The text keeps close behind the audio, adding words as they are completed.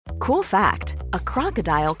Cool fact, a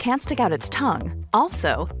crocodile can't stick out its tongue.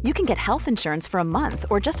 Also, you can get health insurance for a month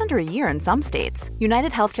or just under a year in some states.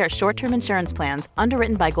 United Healthcare short-term insurance plans,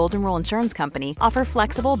 underwritten by Golden Rule Insurance Company, offer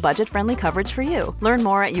flexible, budget-friendly coverage for you. Learn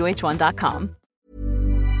more at uh1.com.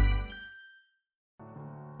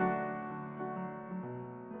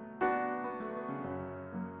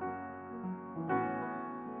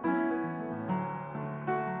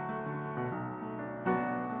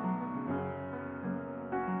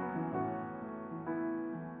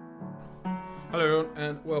 Hello everyone,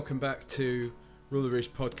 and welcome back to Rule the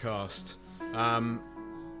Roost podcast.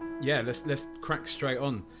 Let's crack straight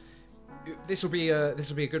on. This will be a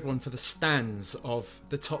good one for the stands of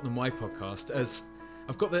the Tottenham Way podcast, as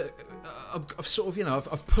I've got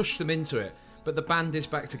I've pushed them into it, but the band is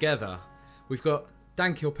back together. We've got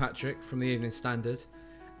Dan Kilpatrick from the Evening Standard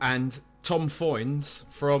and Tom Foynes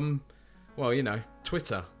from,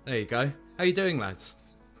 Twitter. There you go. How you doing, lads?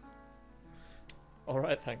 All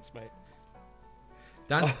right, thanks, mate.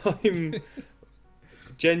 Dan? I'm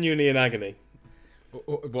genuinely in agony.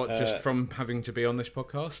 What, just from having to be on this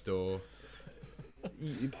podcast, or?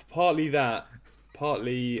 Partly that.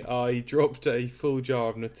 Partly I dropped a full jar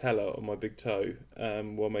of Nutella on my big toe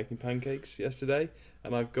while making pancakes yesterday,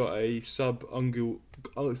 and I've got a subungual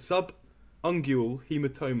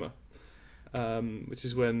hematoma, which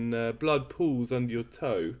is when blood pools under your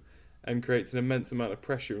toe and creates an immense amount of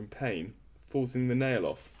pressure and pain, forcing the nail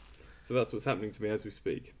off. So that's what's happening to me as we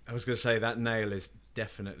speak. I was going to say, that nail is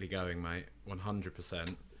definitely going, mate.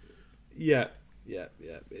 100%. Yeah.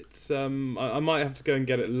 It's I might have to go and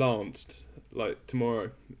get it lanced like tomorrow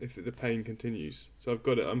if the pain continues. So I've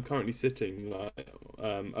got it. I'm currently sitting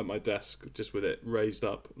at my desk just with it raised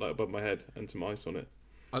up like above my head and some ice on it.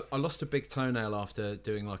 I lost a big toenail after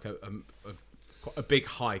doing like a big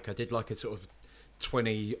hike. I did like a sort of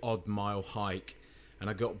 20 odd mile hike, and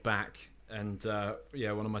I got back. And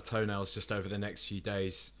one of my toenails just over the next few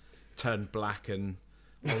days turned black and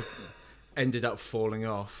ended up falling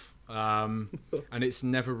off. And it's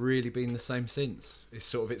never really been the same since. It's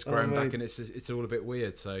grown back, and it's all a bit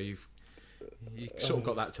weird. So you've sort of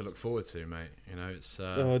got that to look forward to, mate. You know, it's.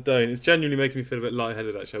 Don't! It's genuinely making me feel a bit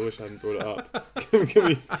lightheaded. Actually, I wish I hadn't brought it up.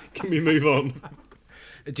 can we move on?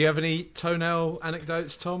 Do you have any toenail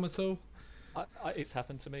anecdotes, Tom, at all? It's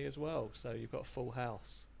happened to me as well. So you've got a full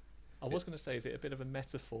house. I was going to say, is it a bit of a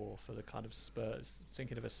metaphor for the kind of Spurs?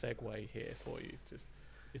 Thinking of a segue here for you.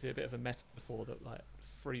 Is it a bit of a metaphor that, like,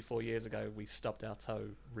 3-4 years ago we stubbed our toe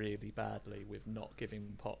really badly with not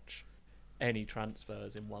giving Poch any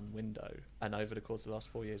transfers in one window, and over the course of the last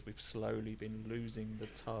 4 years we've slowly been losing the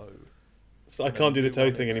toe. So I can't do the toe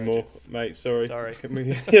thing anymore, mate. Sorry.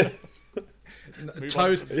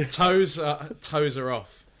 Toes are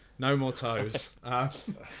off. No more toes.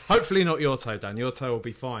 Hopefully not your toe, Dan. Your toe will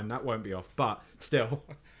be fine. That won't be off. But still,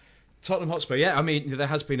 Tottenham Hotspur. Yeah, I mean,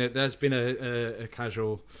 there's been a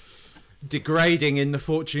casual degrading in the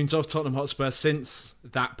fortunes of Tottenham Hotspur since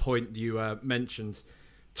that point you mentioned,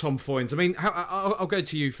 Tom Foynes. I mean, I'll go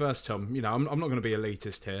to you first, Tom. You know, I'm not going to be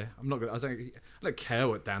elitist here. I don't care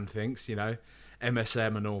what Dan thinks. You know,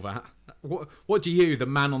 MSM and all that. What do you, the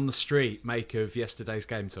man on the street, make of yesterday's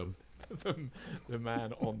game, Tom? The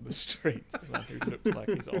man on the street, the man who looks like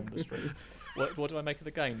he's on the street. What do I make of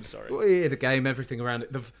the game? Sorry. Well, yeah, the game, everything around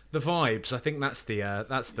it, the vibes. I think that's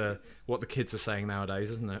the what the kids are saying nowadays,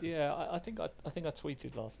 isn't it? Yeah, I think I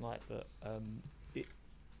tweeted last night that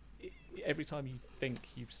every time you think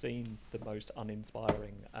you've seen the most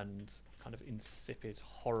uninspiring and kind of insipid,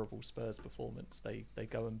 horrible Spurs performance, they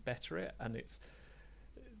go and better it, and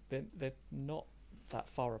they're not that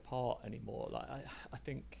far apart anymore. Like I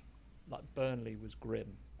think. Like Burnley was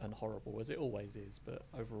grim and horrible, as it always is, but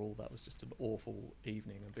overall that was just an awful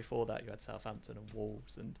evening. And before that you had Southampton and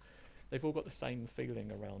Wolves, and they've all got the same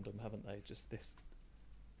feeling around them, haven't they?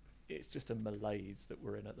 It's just a malaise that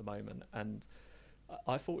we're in at the moment. And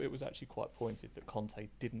I thought it was actually quite pointed that Conte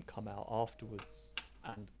didn't come out afterwards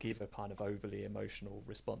and give a kind of overly emotional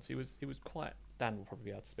response. He was quite, Dan will probably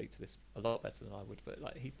be able to speak to this a lot better than I would, but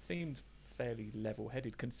like he seemed fairly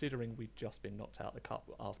level-headed, considering we'd just been knocked out of the cup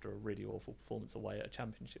after a really awful performance away at a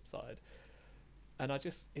championship side. And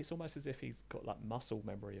it's almost as if he's got like muscle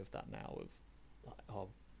memory of that now, of like,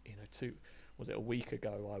 a week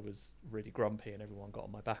ago I was really grumpy and everyone got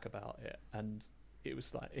on my back about it, and it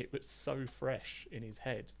was so fresh in his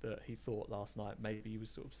head that he thought last night maybe he was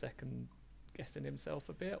sort of second guessing himself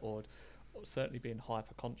a bit, or certainly being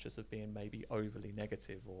hyper conscious of being maybe overly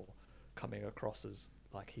negative or coming across as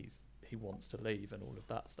like he wants to leave and all of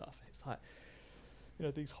that stuff. It's like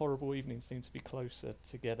these horrible evenings seem to be closer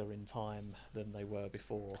together in time than they were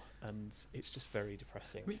before, and it's just very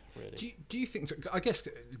depressing, really. Do you think, I guess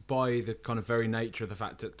by the kind of very nature of the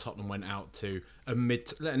fact that Tottenham went out to and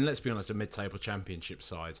let's be honest, a mid-table championship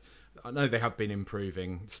side, I know they have been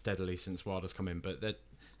improving steadily since Wilder's come in, but they're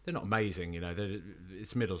not amazing,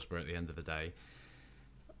 it's Middlesbrough at the end of the day.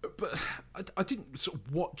 But I didn't sort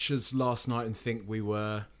of watch us last night and think we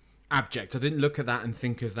were abject. I didn't look at that and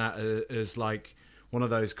think of that as like one of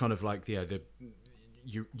those kind of like the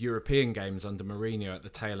European games under Mourinho at the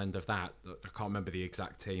tail end of that. I can't remember the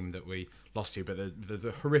exact team that we lost to, but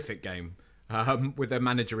the horrific game with their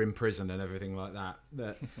manager in prison and everything like that.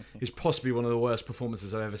 That is possibly one of the worst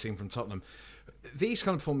performances I've ever seen from Tottenham. These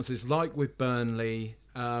kind of performances, like with Burnley,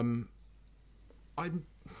 I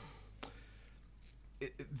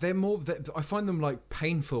find them like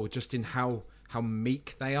painful just in how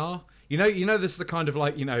meek they are. This is the kind of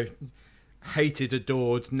like, hated,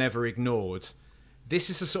 adored, never ignored. This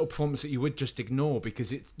is the sort of performance that you would just ignore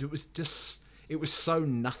because it was so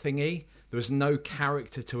nothingy. There was no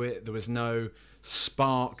character to it. There was no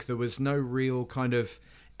spark. There was no real kind of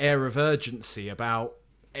air of urgency about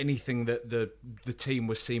anything that the team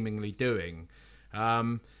was seemingly doing.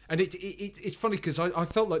 And it's funny because I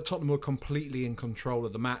felt like Tottenham were completely in control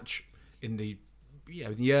of the match in the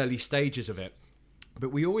early stages of it.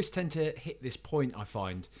 But we always tend to hit this point, I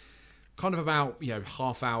find, kind of about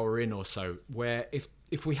half hour in or so, where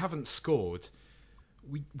if we haven't scored,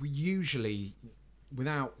 we usually,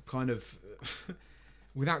 without question,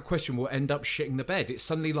 will end up shitting the bed. It's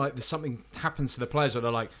suddenly like there's something happens to the players where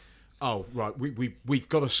they're like, oh right, we've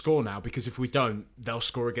got to score now, because if we don't, they'll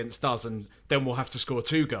score against us, and then we'll have to score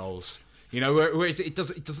 2 goals. Whereas it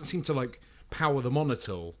doesn't seem to like power them on at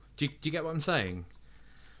all. Do you get what I'm saying?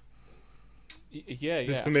 Yeah.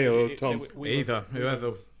 Just for me or Tom? Whoever.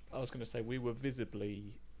 I was going to say they were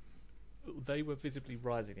visibly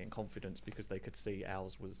rising in confidence because they could see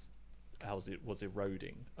ours was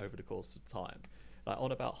eroding over the course of time. Like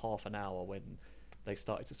on about half an hour when they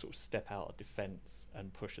started to sort of step out of defence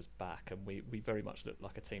and push us back, and we very much looked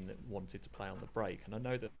like a team that wanted to play on the break. And I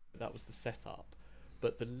know that was the setup,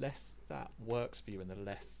 but the less that works for you and the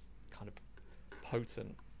less kind of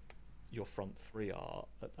potent your front three are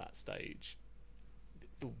at that stage,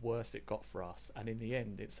 the worse it got for us. And in the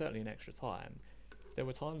end, it's certainly in extra time, there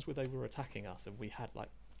were times where they were attacking us and we had like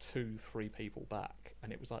 2-3 people back,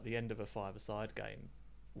 and it was like the end of a 5-a-side game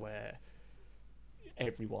where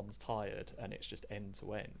everyone's tired and it's just end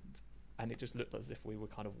to end, and it just looked as if we were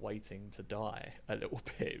kind of waiting to die a little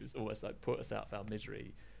bit. It was almost like put us out of our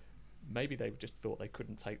misery. Maybe they just thought they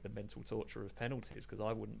couldn't take the mental torture of penalties, because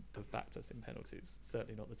I wouldn't have backed us in penalties,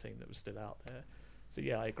 certainly not the team that was still out there. So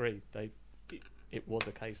yeah, I agree, it was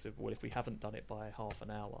a case of, well, if we haven't done it by half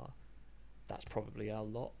an hour, that's probably our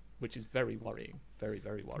lot, which is very worrying, very,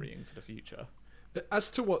 very worrying for the future. As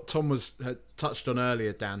to what Tom had touched on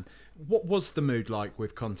earlier, Dan, what was the mood like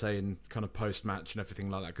with Conte in kind of post-match and everything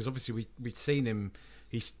like that? Because obviously we've seen him;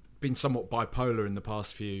 he's been somewhat bipolar in the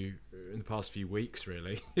past few weeks,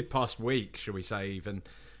 really. Past week, shall we say, even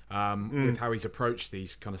with how he's approached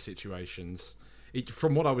these kind of situations.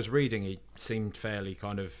 From what I was reading, he seemed fairly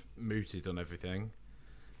kind of mooted on everything.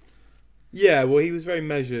 Yeah, well, he was very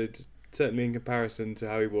measured, certainly in comparison to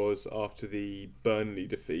how he was after the Burnley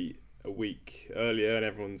defeat a week earlier, and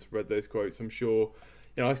everyone's read those quotes, I'm sure.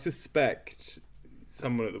 I suspect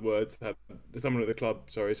someone at the club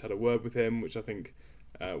has had a word with him, which I think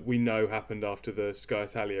we know happened after the Sky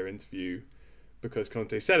Italia interview, because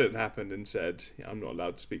Conte said it happened and said, I'm not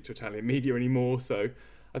allowed to speak to Italian media anymore. So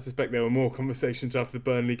I suspect there were more conversations after the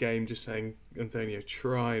Burnley game just saying, Antonio,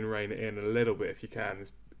 try and rein it in a little bit if you can.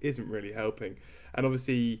 This isn't really helping. And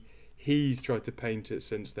obviously he's tried to paint it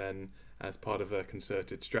since then as part of a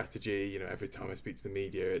concerted strategy. Every time I speak to the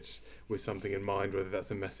media, it's with something in mind, whether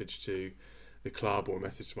that's a message to the club or a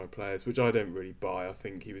message to my players, which I don't really buy. I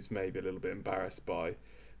think he was maybe a little bit embarrassed by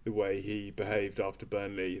the way he behaved after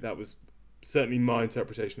Burnley. That was certainly my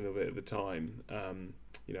interpretation of it at the time,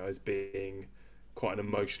 as being quite an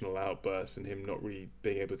emotional outburst and him not really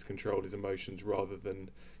being able to control his emotions, rather than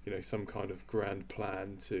some kind of grand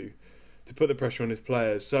plan to put the pressure on his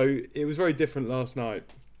players. So it was very different last night,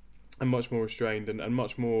 and much more restrained and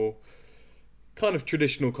much more kind of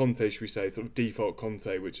traditional Conte, should we say, sort of default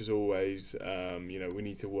Conte, which is always we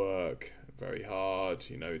need to work very hard,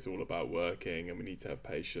 it's all about working, and we need to have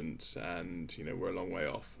patience, and we're a long way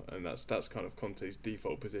off. And that's kind of Conte's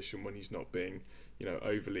default position when he's not being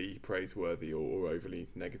overly praiseworthy or overly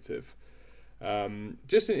negative.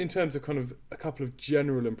 Just in terms of kind of a couple of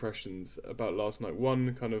general impressions about last night,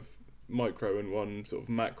 one kind of micro and one sort of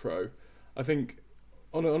macro. I think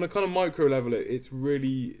on a kind of micro level, it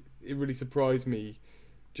really surprised me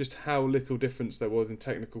just how little difference there was in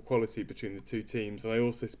technical quality between the two teams. And I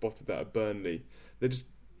also spotted that at Burnley.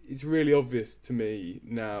 It's really obvious to me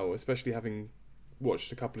now, especially having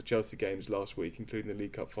watched a couple of Chelsea games last week, including the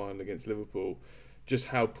League Cup final against Liverpool, just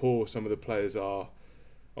how poor some of the players are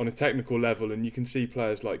on a technical level. And you can see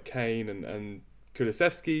players like Kane and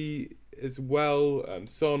Kulusevski as well.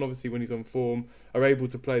 Son, obviously, when he's on form, are able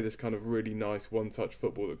to play this kind of really nice one-touch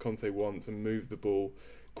football that Conte wants and move the ball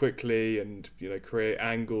quickly and create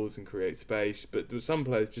angles and create space. But some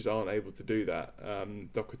players just aren't able to do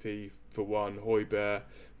that. Doherty for one, Højbjerg,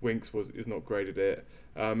 Winks is not great at it.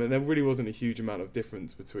 And there really wasn't a huge amount of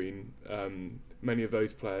difference between many of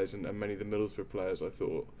those players and many of the Middlesbrough players, I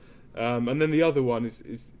thought. And then the other one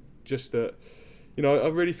is just that, I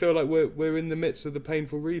really feel like we're in the midst of the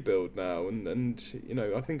painful rebuild now, and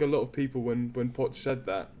I think a lot of people when Poch said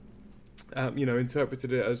that,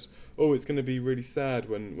 interpreted it as, it's going to be really sad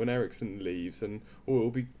when Eriksen leaves, and it'll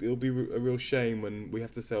be a real shame when we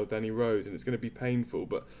have to sell Danny Rose, and it's going to be painful.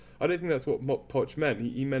 But I don't think that's what Poch meant.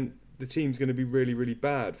 He meant the team's going to be really, really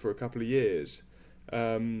bad for a couple of years.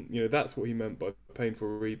 That's what he meant by painful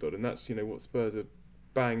rebuild, and that's what Spurs are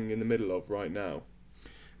bang in the middle of right now.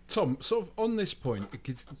 Tom, sort of on this point,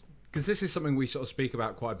 because this is something we sort of speak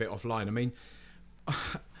about quite a bit offline. I mean,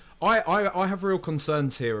 I have real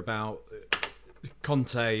concerns here about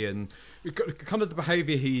Conte and kind of the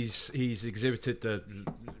behaviour he's exhibited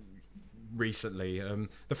recently.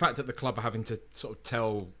 The fact that the club are having to sort of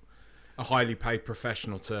tell a highly paid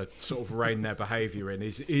professional to sort of rein their behaviour in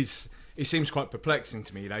is it seems quite perplexing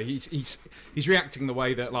to me. He's reacting the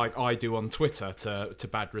way that like I do on Twitter to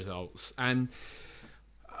bad results, and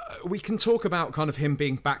we can talk about kind of him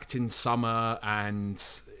being backed in summer and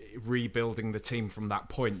rebuilding the team from that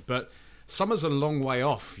point, but summer's a long way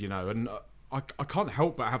off, and I can't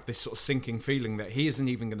help but have this sort of sinking feeling that he isn't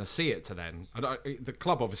even going to see it to then. The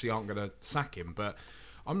club obviously aren't going to sack him, but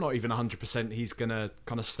I'm not even 100% he's going to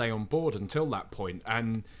kind of stay on board until that point.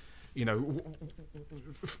 And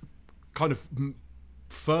kind of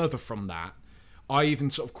further from that, I even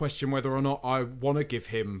sort of question whether or not I want to give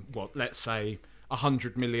him let's say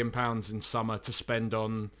 £100 million in summer to spend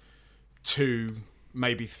on 2,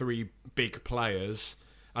 maybe 3 big players,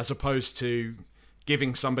 as opposed to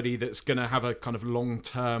giving somebody that's going to have a kind of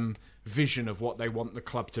long-term vision of what they want the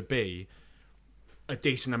club to be a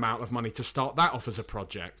decent amount of money to start that off as a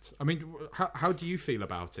project. I mean, how do you feel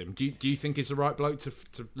about him? Do you think he's the right bloke to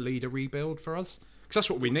lead a rebuild for us? Because that's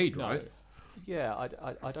what we need, right? Yeah,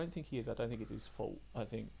 I don't think he is. I don't think it's his fault. I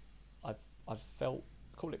think I've felt,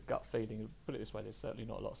 call it gut feeling, put it this way, there's certainly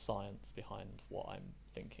not a lot of science behind what I'm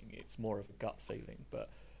thinking. It's more of a gut feeling,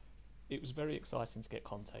 but it was very exciting to get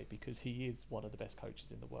Conte because he is one of the best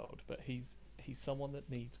coaches in the world, but he's someone that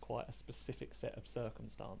needs quite a specific set of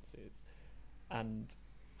circumstances, and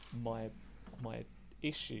my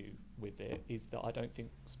issue with it is that I don't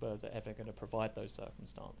think Spurs are ever going to provide those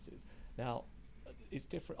circumstances. Now, it's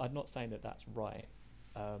different. I'm not saying that that's right,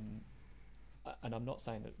 and I'm not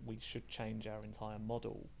saying that we should change our entire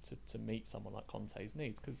model to meet someone like Conte's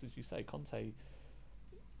needs, because as you say, Conte,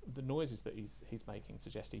 the noises that he's making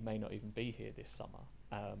suggest he may not even be here this summer,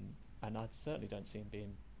 and I certainly don't see him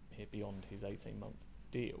being here beyond his 18-month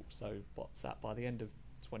deal. So what's that? By the end of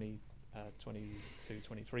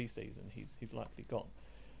 22-23 season, he's likely gone.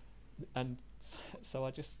 And so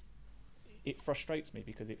it frustrates me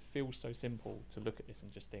because it feels so simple to look at this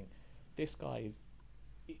and just think, this guy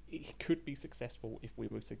he could be successful if we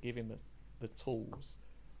were to give him the tools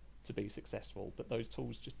to be successful, but those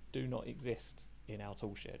tools just do not exist in our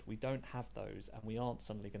tool shed. We don't have those, and we aren't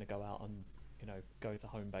suddenly going to go out and go to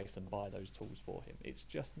home base and buy those tools for him. It's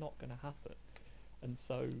just not going to happen. And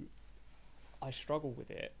so I struggle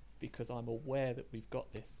with it because I'm aware that we've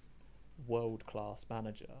got this world-class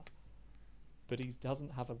manager, but he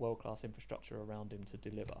doesn't have a world-class infrastructure around him to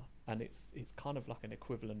deliver. And it's kind of like an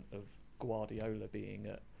equivalent of Guardiola being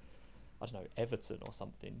at, I don't know, Everton or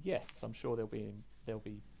something. Yes, I'm sure there'll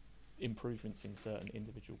be improvements in certain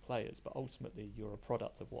individual players, but ultimately you're a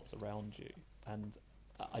product of what's around you. And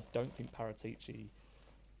I don't think Paratici,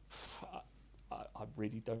 I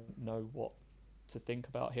really don't know what to think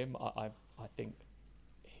about him. I think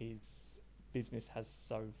his business has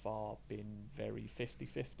so far been very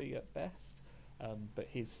 50-50 at best, but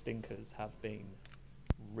his stinkers have been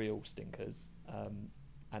real stinkers,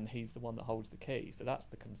 and he's the one that holds the key. So that's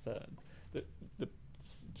the concern.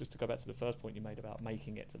 Just to go back to the first point you made about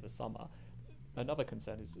making it to the summer, another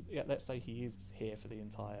concern is, let's say he is here for the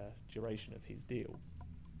entire duration of his deal.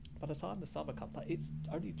 By the time the summer comes, it's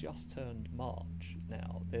only just turned March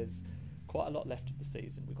now. There's quite a lot left of the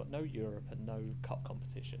season. We've got no Europe and no cup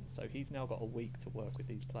competition, so he's now got a week to work with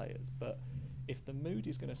these players. But if the mood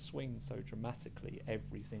is going to swing so dramatically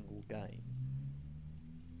every single game,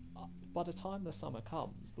 by the time the summer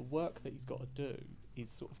comes, the work that he's got to do is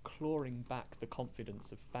sort of clawing back the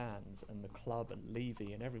confidence of fans and the club and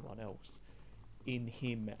Levy and everyone else in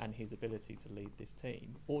him and his ability to lead this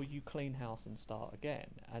team, or you clean house and start again.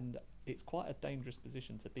 And it's quite a dangerous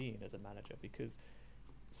position to be in as a manager, because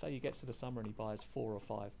say he gets to the summer and he buys 4 or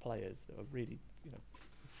 5 players that are really,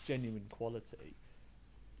 genuine quality.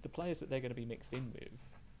 The players that they're going to be mixed in with,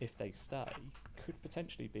 if they stay, could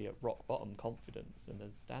potentially be at rock bottom confidence. And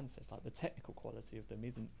as Dan says, like, the technical quality of them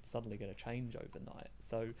isn't suddenly going to change overnight.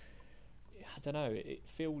 So I don't know.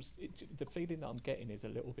 The feeling that I'm getting is a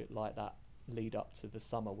little bit like that lead up to the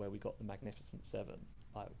summer where we got the Magnificent Seven.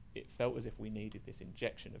 Like, it felt as if we needed this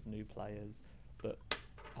injection of new players, but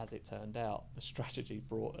as it turned out, the strategy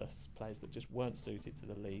brought us players that just weren't suited to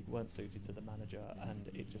the league, weren't suited to the manager, and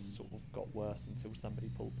it just sort of got worse until somebody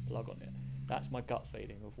pulled the plug on it. That's my gut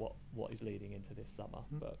feeling of what is leading into this summer.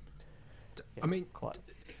 But yeah, I mean, quite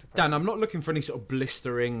Dan, I'm not looking for any sort of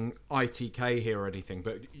blistering ITK here or anything,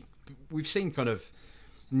 but we've seen kind of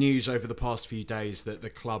news over the past few days that the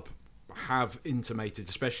club have intimated,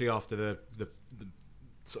 especially after the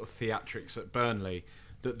sort of theatrics at Burnley,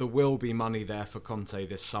 that there will be money there for Conte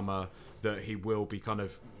this summer, that he will be kind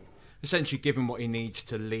of essentially given what he needs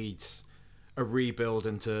to lead a rebuild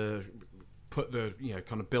and to put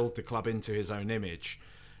kind of build the club into his own image.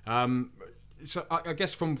 So I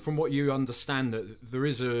guess from what you understand, that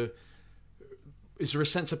is there a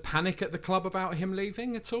sense of panic at the club about him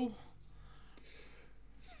leaving at all?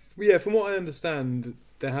 Yeah, from what I understand,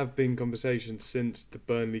 there have been conversations since the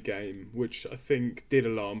Burnley game, which I think did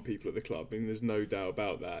alarm people at the club. I mean, there's no doubt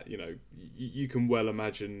about that. You can well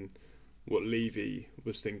imagine what Levy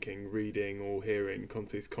was thinking, reading or hearing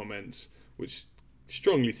Conte's comments, which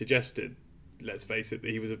strongly suggested, let's face it,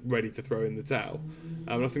 that he was ready to throw in the towel.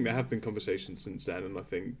 I think there have been conversations since then, and I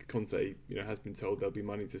think Conte, has been told there'll be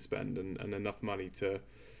money to spend and enough money to,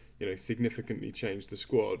 significantly change the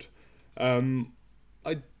squad.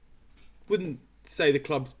 I wouldn't say the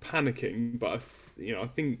club's panicking, but I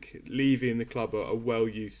think Levy and the club are well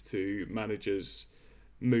used to managers'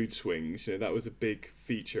 mood swings. That was a big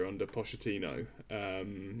feature under Pochettino.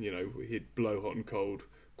 He'd blow hot and cold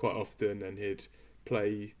quite often, and he'd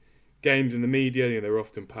play games in the media. They were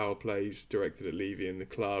often power plays directed at Levy and the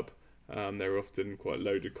club. They were often quite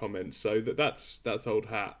loaded comments. So that's old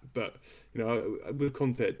hat. But with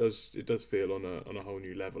Conte, it does feel on a whole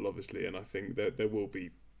new level, obviously. And I think that there will be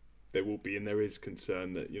and there is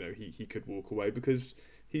concern that he could walk away, because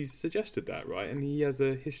he's suggested that, right? And he has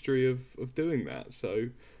a history of doing that. So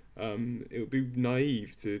it would be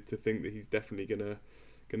naive to think that he's definitely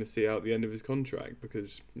gonna see out the end of his contract,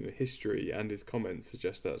 because history and his comments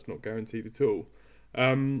suggest that's not guaranteed at all.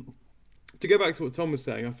 To go back to what Tom was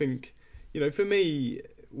saying, I think for me,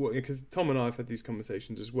 because Tom and I have had these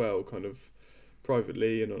conversations as well, kind of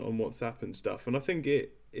privately and on WhatsApp and stuff, and I think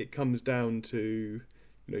it comes down to,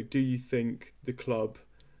 do you think the club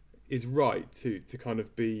is right to kind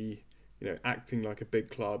of be, acting like a big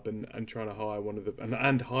club and trying to hire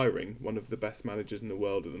and hiring one of the best managers in the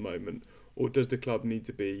world at the moment, or does the club need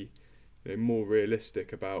to be, more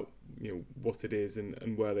realistic about what it is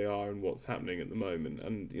and where they are and what's happening at the moment?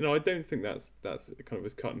 And I don't think that's kind of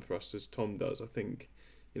as cut and thrust as Tom does. I think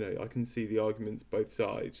I can see the arguments both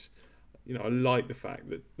sides. I like the fact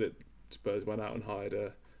that Spurs went out and hired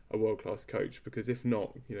a world-class coach, because if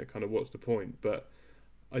not, kind of what's the point? But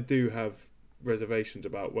I do have reservations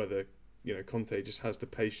about whether Conte just has the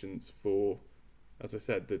patience for, as I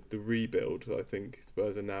said, the rebuild that I think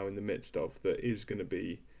Spurs are now in the midst of, that is going to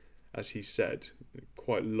be, as he said,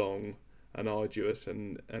 quite long and arduous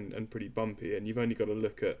and pretty bumpy. And you've only got to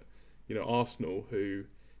look at Arsenal, who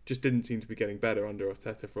just didn't seem to be getting better under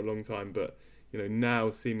Arteta for a long time, but now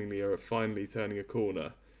seemingly are finally turning a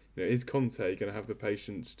corner. Is Conte going to have the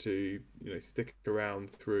patience to stick around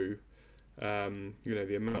through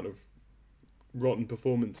the amount of rotten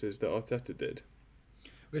performances that Arteta did?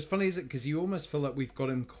 Well, it's funny, isn't it? Because you almost feel like we've got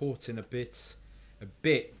him caught in a bit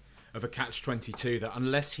of a catch-22, that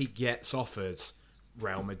unless he gets offered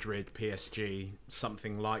Real Madrid, PSG,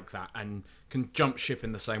 something like that, and can jump ship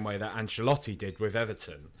in the same way that Ancelotti did with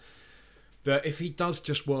Everton, that if he does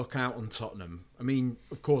just work out on Tottenham, I mean,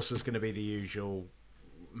 of course there's going to be the usual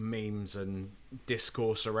memes and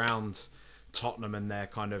discourse around Tottenham and their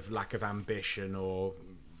kind of lack of ambition, or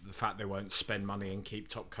the fact they won't spend money and keep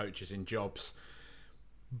top coaches in jobs.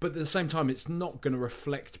 But at the same time, it's not going to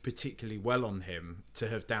reflect particularly well on him to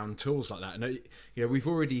have down tools like that. And we've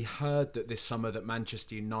already heard that this summer that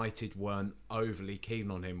Manchester United weren't overly keen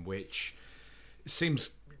on him, which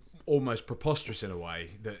seems almost preposterous in a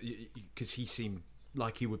way, that because he seemed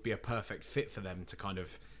like he would be a perfect fit for them to kind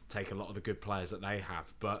of take a lot of the good players that they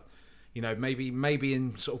have. But maybe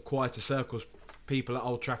in sort of quieter circles, people at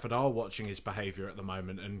Old Trafford are watching his behaviour at the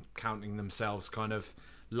moment and counting themselves kind of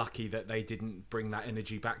lucky that they didn't bring that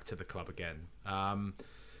energy back to the club again. Well,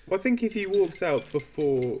 I think if he walks out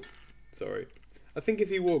before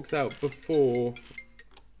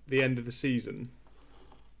the end of the season,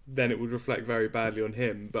 then it would reflect very badly on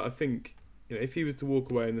him. But I think if he was to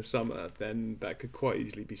walk away in the summer, then that could quite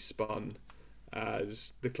easily be spun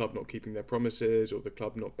as the club not keeping their promises, or the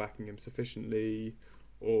club not backing him sufficiently,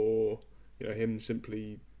 or him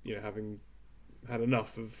simply having had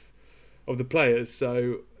enough of the players.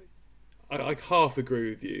 So I half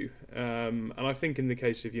agree with you, and I think in the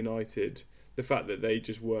case of United, the fact that they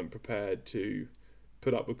just weren't prepared to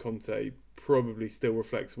put up with Conte probably still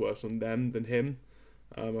reflects worse on them than him.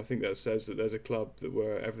 I think that says that there's a club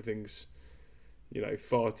where everything's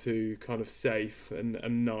far too kind of safe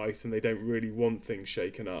and nice, and they don't really want things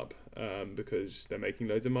shaken up because they're making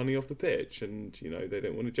loads of money off the pitch, and they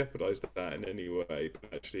don't want to jeopardise that in any way.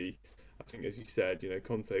 But actually, I think, as you said,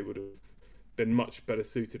 Conte would have been much better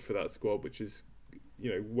suited for that squad, which is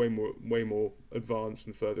way more advanced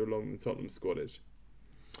and further along than Tottenham's squad is.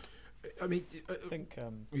 I mean, I think.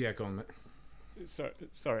 Yeah, go on, mate.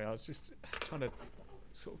 Sorry, I was just trying to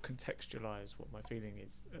sort of contextualise what my feeling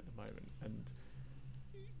is at the moment, and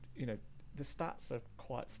the stats are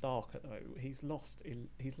quite stark at the moment. He's lost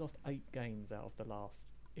 8 games out of the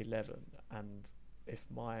last 11, and if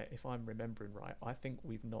I'm remembering right, I think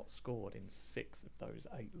we've not scored in 6 of those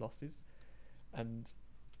 8 losses. And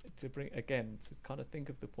to kind of think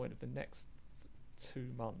of the point of the next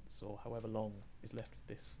 2 months or however long is left of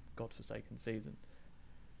this godforsaken season,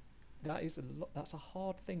 that's a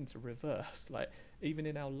hard thing to reverse. Like, even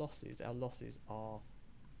in our losses are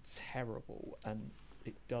terrible, and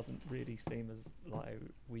it doesn't really seem as like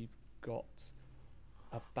we've got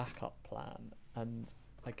a backup plan. And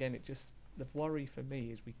again, the worry for me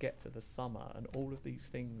is we get to the summer and all of these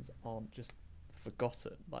things aren't just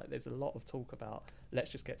forgotten. Like, there's a lot of talk about, let's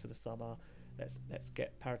just get to the summer, let's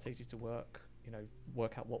get Paratici to work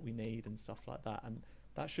out what we need and stuff like that, and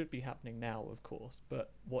that should be happening now, of course.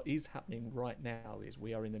 But what is happening right now is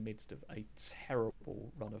we are in the midst of a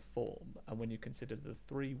terrible run of form, and when you consider the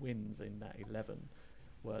 3 wins in that 11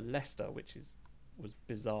 were Leicester, which was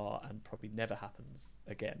bizarre and probably never happens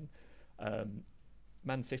again,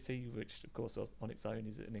 Man City, which of course on its own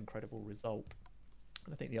is an incredible result,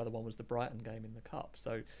 and I think the other one was the Brighton game in the Cup.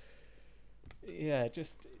 So yeah, I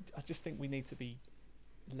just think we need to be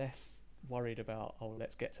less worried about,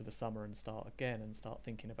 let's get to the summer and start again, and start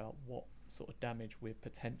thinking about what sort of damage we're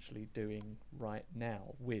potentially doing right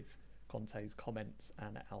now with Conte's comments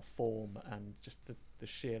and our form, and just the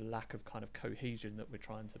sheer lack of kind of cohesion that we're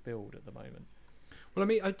trying to build at the moment. Well, I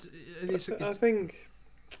mean, I think...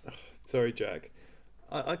 Sorry, Jack.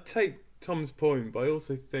 I take Tom's point, but I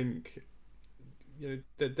also think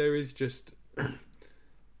that there is just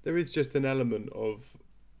an element of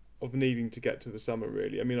needing to get to the summer,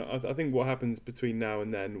 really. I mean, I think what happens between now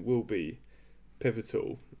and then will be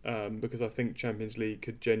pivotal, because I think getting Champions League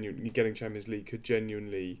could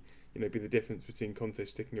genuinely be the difference between Conte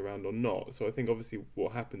sticking around or not. So I think obviously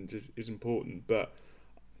what happens is important, but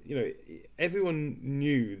everyone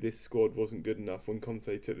knew this squad wasn't good enough when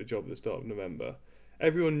Conte took the job at the start of November.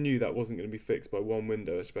 Everyone knew that wasn't going to be fixed by one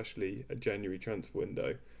window, especially a January transfer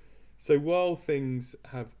window. So while things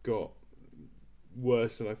have got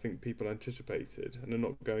worse than I think people anticipated, and are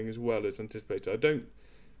not going as well as anticipated, I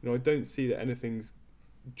don't see that anything's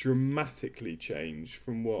dramatically changed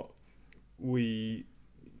from what we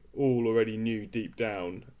all already knew deep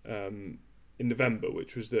down in November,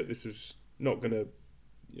 which was that this was not going to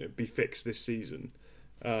be fixed this season.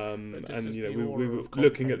 And we were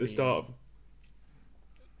looking at the start of...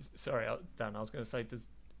 Sorry, Dan, I was going to say,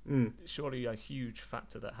 surely a huge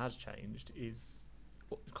factor that has changed is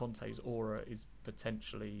Conte's aura is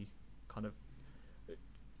potentially kind of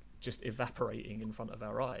just evaporating in front of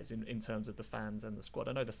our eyes in terms of the fans and the squad.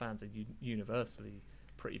 I know the fans are universally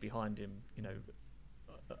pretty behind him,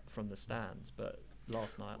 from the stands, but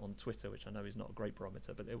last night on Twitter, which I know is not a great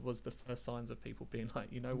barometer, but it was the first signs of people being like,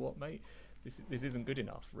 you know what, mate, this isn't good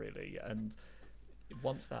enough, really. And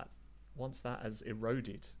once that has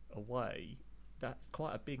eroded away, that's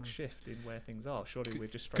quite a big shift in where things are. Surely we're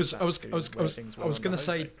just straight because back I was to I was where I was, things I were was on going the to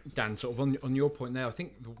say, home day. Dan, sort of on your point there. I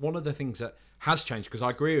think one of the things that has changed, because I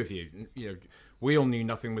agree with you. You know, we all knew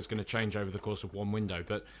nothing was going to change over the course of one window,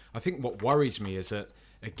 but I think what worries me is that,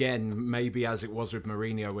 again, maybe as it was with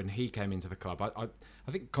Mourinho when he came into the club, I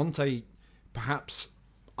think Conte perhaps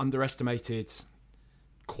underestimated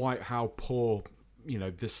quite how poor, you know,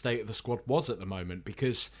 the state of the squad was at the moment,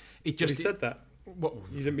 because it just he said that. Well,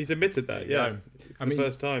 He's admitted that, yeah. For the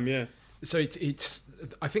first time, yeah. So it's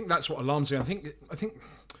I think that's what alarms me. I think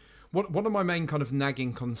one of my main kind of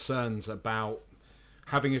nagging concerns about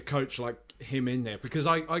having a coach like him in there, because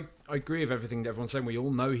I agree with everything that everyone's saying. We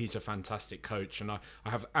all know he's a fantastic coach, and I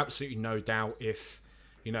have absolutely no doubt if,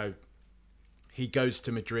 you know, he goes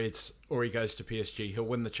to Madrid or he goes to PSG, he'll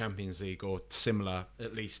win the Champions League or similar,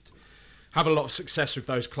 at least have a lot of success with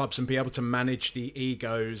those clubs and be able to manage the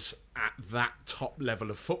egos at that top level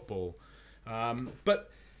of football. But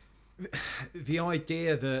the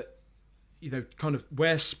idea that, you know, kind of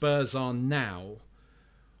where Spurs are now,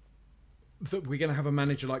 that we're going to have a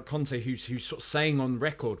manager like Conte who's sort of saying on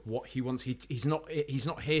record what he wants. He's not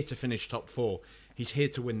here to finish top four. He's here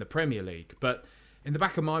to win the Premier League. But in the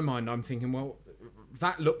back of my mind, I'm thinking, well,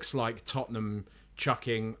 that looks like Tottenham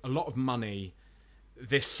chucking a lot of money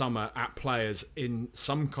this summer at players in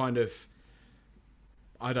some kind of,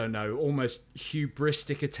 I don't know, almost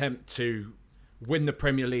hubristic attempt to win the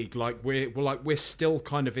Premier League. We're still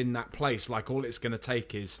kind of in that place. Like, all it's going to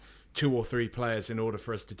take is 2 or 3 players in order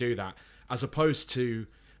for us to do that, as opposed to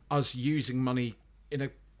us using money in a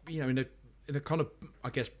kind of, I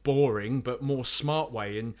guess, boring but more smart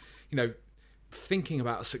way. And, you know, thinking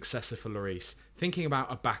about a successor for Lloris, thinking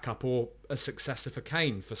about a backup or a successor for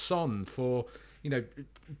Kane, for Son, for, you know,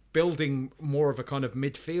 building more of a kind of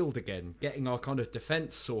midfield again, getting our kind of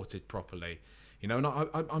defence sorted properly, you know. And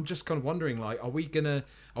I'm just kind of wondering, like, are we gonna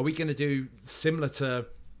do similar to,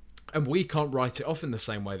 and we can't write it off in the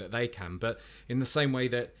same way that they can, but in the same way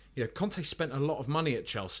that, you know, Conte spent a lot of money at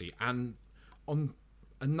Chelsea and on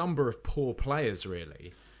a number of poor players,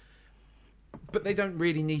 really. But they don't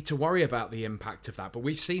really need to worry about the impact of that. But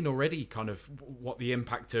we've seen already kind of what the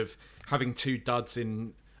impact of having 2 duds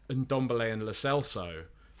in Ndombele and Lo Celso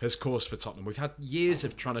has caused for Tottenham. We've had years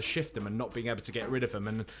of trying to shift them and not being able to get rid of them,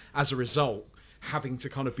 and as a result, having to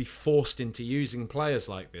kind of be forced into using players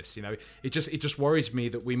like this. You know, it just worries me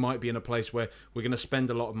that we might be in a place where we're going to spend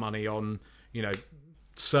a lot of money on, you know,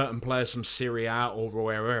 certain players from Serie A or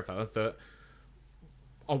wherever, that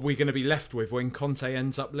are we going to be left with when Conte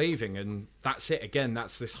ends up leaving? And that's it again.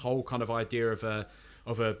 That's this whole kind of idea of a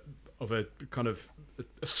kind of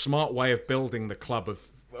a smart way of building the club,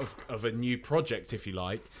 of a new project, if you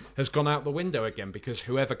like, has gone out the window again, because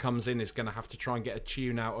whoever comes in is going to have to try and get a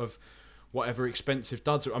tune out of whatever expensive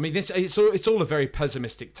duds. I mean, it's all a very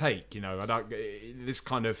pessimistic take, you know.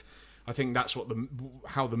 I think that's what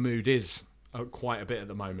how the mood is quite a bit at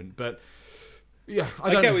the moment. But yeah,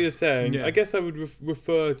 I get what you're saying. Yeah. I guess I would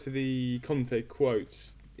refer to the Conte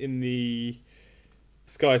quotes in the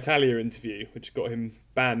Sky Italia interview, which got him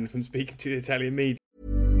banned from speaking to the Italian media.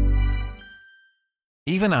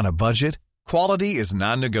 Even on a budget, quality is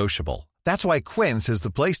non-negotiable. That's why Quince is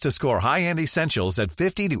the place to score high-end essentials at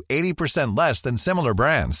 50 to 80% less than similar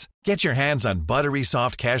brands. Get your hands on buttery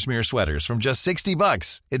soft cashmere sweaters from just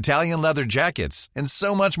 $60, Italian leather jackets, and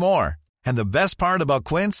so much more. And the best part about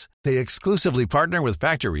Quince, they exclusively partner with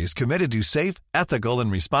factories committed to safe, ethical,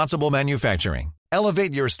 and responsible manufacturing.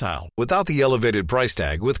 Elevate your style without the elevated price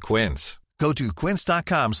tag with Quince. Go to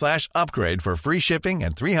quince.com/upgrade for free shipping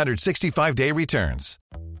and 365-day returns.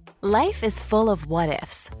 Life is full of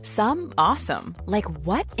what-ifs. Some awesome, like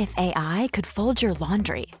what if AI could fold your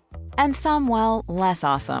laundry? And some, well, less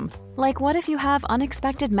awesome, like what if you have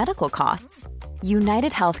unexpected medical costs?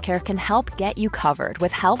 United Healthcare can help get you covered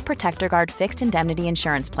with Health Protector Guard fixed indemnity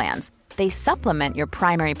insurance plans. They supplement your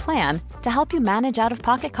primary plan to help you manage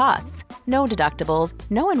out-of-pocket costs. No deductibles,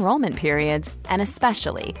 no enrollment periods, and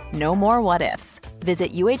especially no more what-ifs.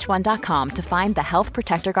 Visit uh1.com to find the Health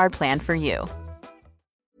Protector Guard plan for you.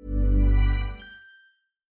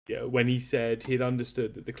 Yeah, when he said he'd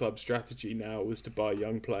understood that the club's strategy now was to buy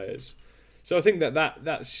young players. So I think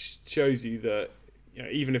that shows you that, you know,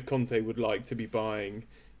 even if Conte would like to be buying,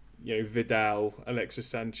 you know, Vidal, Alexis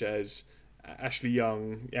Sanchez, Ashley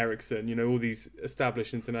Young, Eriksen, you know, all these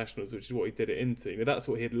established internationals, which is what he did it into. You know, that's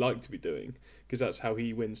what he'd like to be doing, because that's how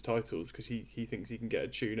he wins titles, because he thinks he can get a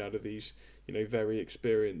tune out of these, you know, very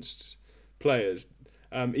experienced players.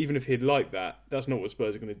 Even if he'd like that, that's not what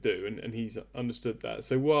Spurs are going to do, and he's understood that.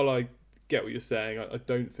 So while I get what you're saying, I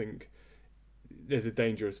don't think there's a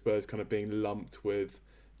danger of Spurs kind of being lumped with,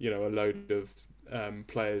 a load of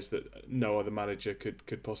players that no other manager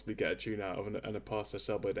could possibly get a tune out of and a past their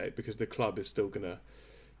sell-by date, because the club is still gonna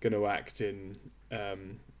act in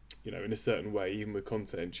in a certain way, even with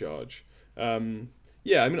Conte in charge. I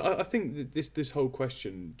think that this whole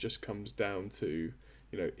question just comes down to,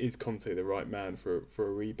 is Conte the right man for a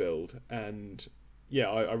rebuild? And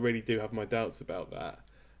I really do have my doubts about that,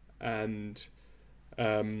 and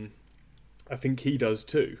I think he does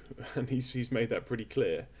too, and he's made that pretty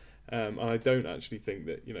clear. And I don't actually think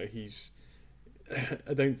that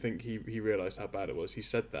I don't think he realised how bad it was. He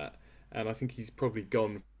said that, and I think he's probably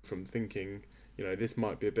gone from thinking, this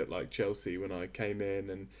might be a bit like Chelsea when I came in,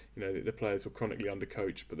 and the players were chronically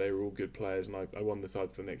undercoached, but they were all good players, and I won the title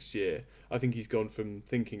the next year. I think he's gone from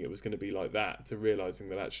thinking it was going to be like that to realising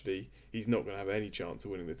that actually he's not going to have any chance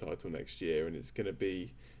of winning the title next year, and it's going to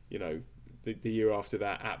be the year after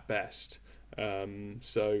that at best.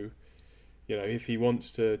 If he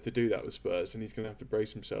wants to do that with Spurs, then he's going to have to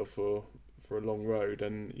brace himself for a long road,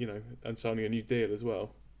 and and signing a new deal as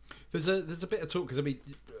well. There's a bit of talk, because I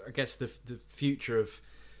guess the future of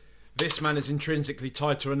this man is intrinsically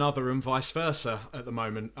tied to another, and vice versa at the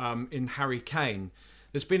moment. In Harry Kane,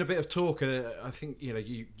 there's been a bit of talk. I think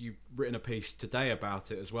you've written a piece today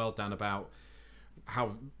about it as well, Dan, about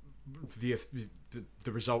how the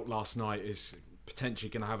result last night is potentially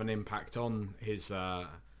going to have an impact on his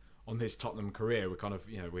Tottenham career. We're kind of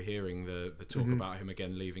we're hearing the talk about him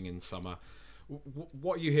again leaving in summer.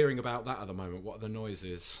 What are you hearing about that at the moment? What are the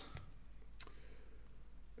noises?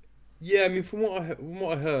 Yeah, I mean, from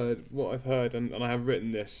what I've heard, and I have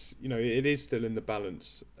written this, it is still in the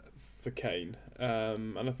balance for Kane,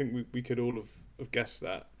 and I think we could all have guessed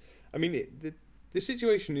that. I mean, the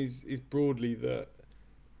situation is broadly that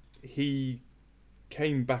he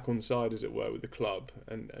came back on side, as it were, with the club,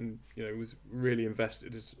 and was really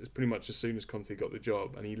invested as pretty much as soon as Conte got the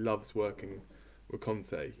job, and he loves working with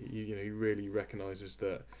Conte. He really recognises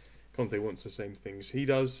that Conte wants the same things he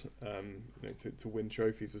does, to win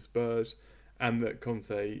trophies with Spurs, and that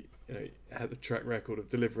Conte had the track record of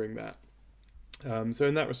delivering that. So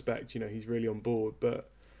in that respect, he's really on board. But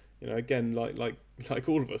again, like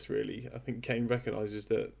all of us, really, I think Kane recognises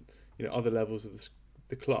that other levels of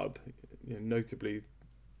the club, notably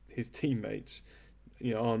his teammates,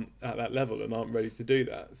 aren't at that level and aren't ready to do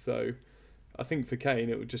that. So I think for Kane,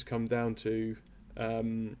 it would just come down to, are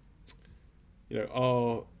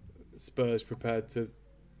Spurs prepared to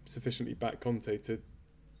sufficiently back Conte to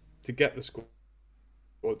get the squad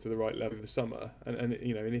to the right level of the summer, and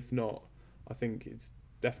if not, I think it's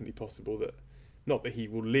definitely possible that, not that he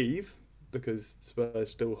will leave, because Spurs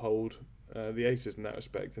still hold the aces in that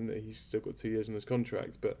respect, and that he's still got 2 years on his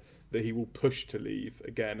contract, but that he will push to leave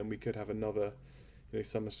again, and we could have another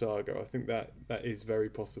summer saga. I think that is very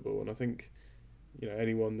possible, and I think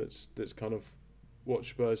anyone that's kind of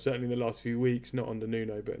watched Spurs, certainly in the last few weeks, not under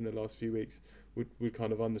Nuno, but in the last few weeks, would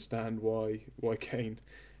kind of understand why Kane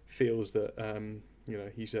feels that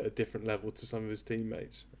he's at a different level to some of his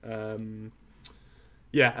teammates. And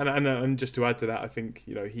just to add to that, I think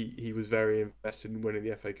he was very invested in winning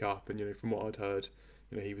the FA Cup, and from what I'd heard,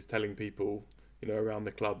 he was telling people around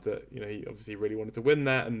the club that he obviously really wanted to win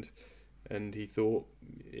that, and he thought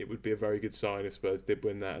it would be a very good sign if Spurs did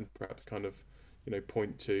win that, and perhaps kind of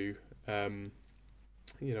point to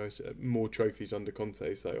more trophies under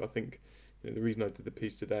Conte. So I think the reason I did the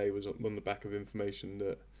piece today was on the back of information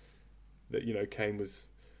that Kane was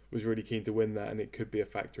really keen to win that, and it could be a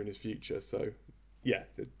factor in his future. So yeah,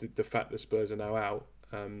 the fact that Spurs are now out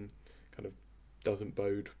kind of doesn't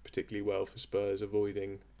bode particularly well for Spurs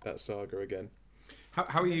avoiding that saga again.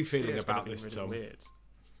 How are you feeling about this, really Tom? Weird.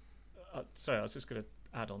 Sorry, I was just going to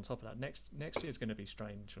add on top of that. Next year's going to be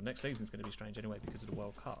strange, or next season's going to be strange anyway, because of the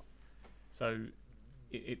World Cup. So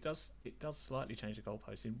it does slightly change the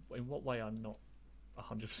goalposts. In what way, I'm not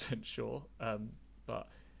 100% sure. But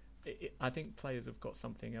I think players have got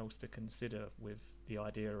something else to consider with the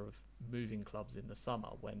idea of moving clubs in the summer,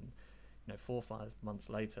 when 4 or 5 months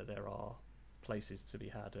later there are places to be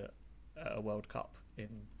had at a World Cup in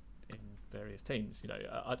various teams.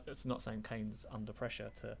 It's not saying Kane's under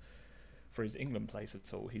pressure for his England place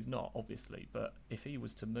at all. He's not, obviously, but if he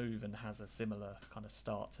was to move and has a similar kind of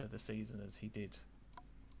start to the season as he did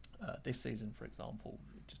this season, for example,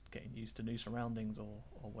 just getting used to new surroundings or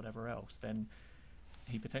whatever else, then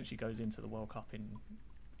he potentially goes into the World Cup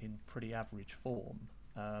in pretty average form,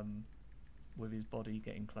 with his body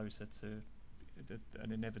getting closer to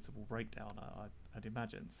an inevitable breakdown, I'd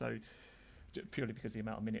imagine. So purely because of the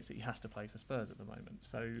amount of minutes that he has to play for Spurs at the moment.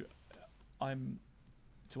 So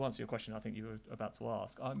to answer your question, I think you were about to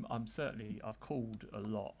ask, I've called a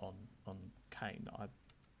lot on Kane.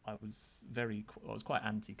 I was quite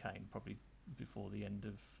anti-Kane probably before the end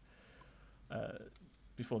of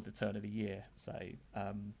before the turn of the year. Say,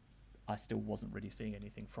 I still wasn't really seeing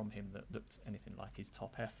anything from him that looked anything like his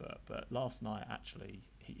top effort. But last night, actually,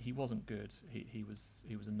 he wasn't good. He was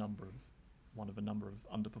one of a number of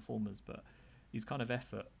underperformers. But his kind of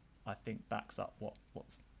effort, I think, backs up what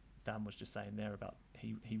Dan was just saying there about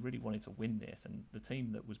he really wanted to win this, and the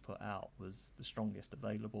team that was put out was the strongest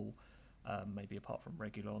available, maybe apart from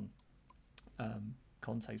Reguilon.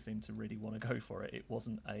 Conte seemed to really want to go for it. It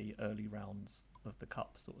wasn't a early rounds of the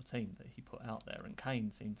cup sort of team that he put out there, and Kane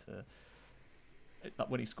seemed to, like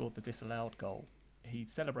when he scored the disallowed goal, he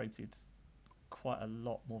celebrated quite a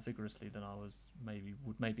lot more vigorously than I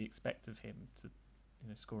would maybe expect of him, to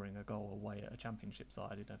scoring a goal away at a championship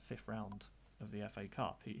side in a fifth round of the FA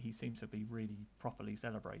Cup. He seemed to be really properly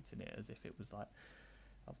celebrating it as if it was like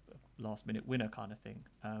a last minute winner kind of thing,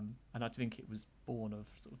 and I think it was born of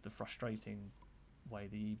sort of the frustrating way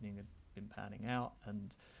the evening had been panning out,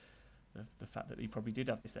 and the fact that he probably did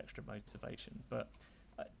have this extra motivation. But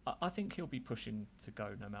I think he'll be pushing to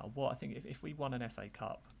go no matter what. I think if we won an FA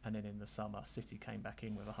Cup and then in the summer City came back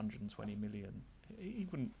in with 120 million, he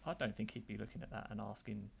wouldn't. I don't think he'd be looking at that and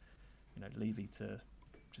asking, Levy to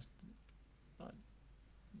just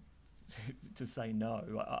to say no.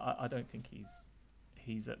 I don't think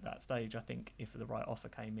he's at that stage. I think if the right offer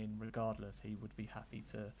came in, regardless, he would be happy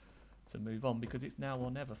to move on, because it's now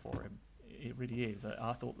or never for him. It really is.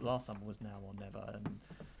 I thought last summer was now or never, and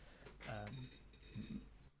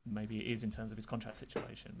maybe it is in terms of his contract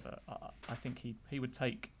situation. But I think he would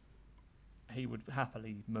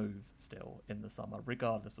happily move still in the summer,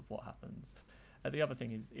 regardless of what happens. The other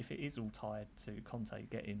thing is, if it is all tied to Conte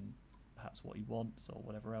getting perhaps what he wants or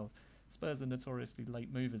whatever else, Spurs are notoriously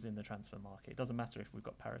late movers in the transfer market. It doesn't matter if we've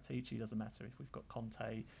got Paratici, it doesn't matter if we've got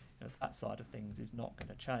Conte. That side of things is not going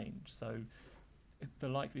to change. So the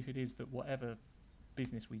likelihood is that whatever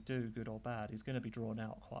business we do, good or bad, is going to be drawn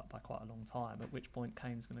out by quite a long time. At which point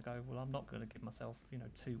Kane's going to go, well, I'm not going to give myself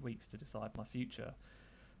 2 weeks to decide my future.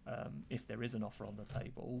 If there is an offer on the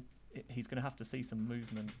table, he's going to have to see some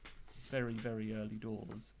movement very, very early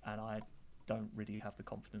doors, and I don't really have the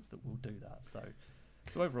confidence that we'll do that. So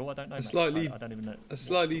overall, I don't know. I don't even know. A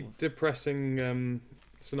slightly depressing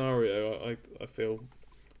scenario I feel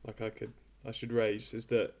like I should raise is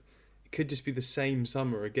that it could just be the same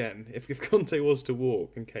summer again. If Conte was to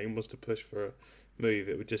walk and Kane was to push for a move,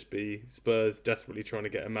 it would just be Spurs desperately trying to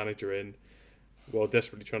get a manager in, while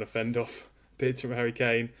desperately trying to fend off bids from Harry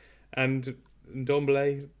Kane, and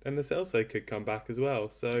Ndombele and Lo Celso could come back as well.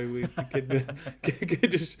 So we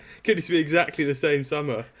could just be exactly the same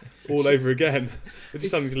summer all over again. It's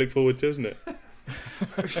just something to look forward to, isn't it?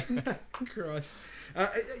 Christ.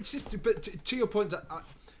 It's just, but to your point,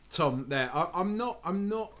 Tom, there, I'm not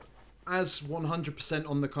as 100%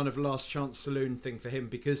 on the kind of last chance saloon thing for him,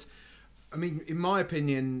 because, I mean, in my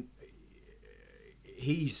opinion,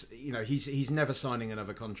 he's never signing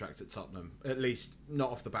another contract at Tottenham, at least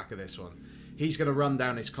not off the back of this one. He's going to run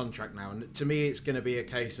down his contract now, and to me it's going to be a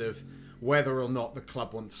case of whether or not the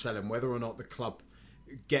club want to sell him, whether or not the club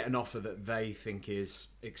get an offer that they think is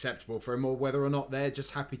acceptable for him, or whether or not they're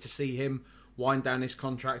just happy to see him wind down his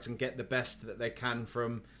contract and get the best that they can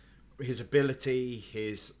from his ability,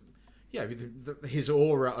 his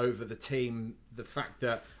aura over the team, the fact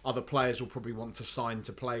that other players will probably want to sign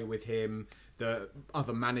to play with him, the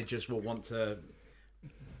other managers will want to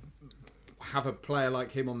have a player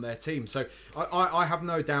like him on their team. So I have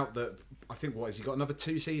no doubt that, I think, has he got another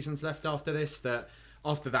 2 seasons left after this, that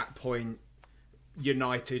after that point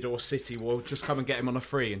United or City will just come and get him on a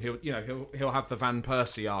free, and he'll have the Van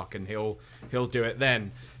Persie arc, and he'll do it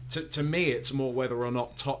then. To me, it's more whether or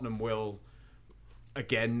not Tottenham will,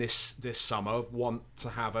 again this summer, want to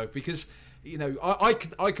have a, because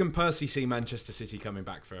I can personally see Manchester City coming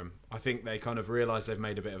back for him. I think they kind of realise they've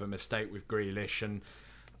made a bit of a mistake with Grealish, and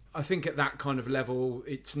I think at that kind of level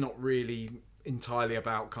it's not really entirely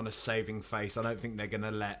about kind of saving face. I don't think they're going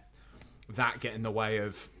to let that get in the way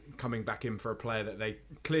of coming back in for a player that they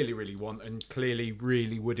clearly really want and clearly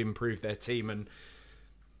really would improve their team and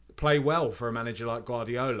play well for a manager like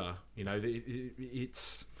Guardiola.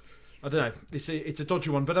 It's, I don't know, it's a dodgy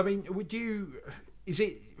one, but I mean, is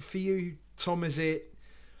it for you, Tom? Is it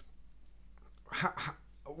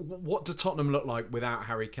what does Tottenham look like without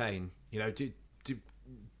Harry Kane?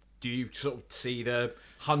 Do you sort of see the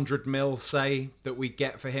 100 mil, say, that we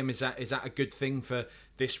get for him? Is that a good thing for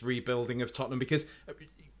this rebuilding of Tottenham? Because,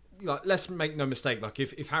 let's make no mistake,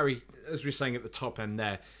 if Harry, as we were saying at the top end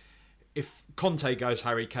there, if Conte goes,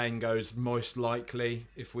 Harry Kane goes, most likely,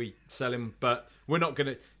 if we sell him. But we're not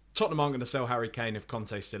going to, Tottenham aren't going to sell Harry Kane if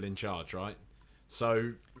Conte's still in charge, right?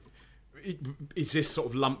 So is this sort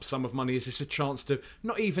of lump sum of money? Is this a chance to,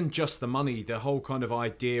 not even just the money, the whole kind of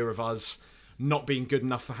idea of us not being good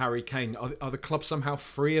enough for Harry Kane? Are the club somehow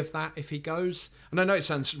free of that if he goes? And I know it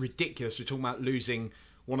sounds ridiculous. We're talking about losing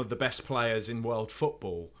one of the best players in world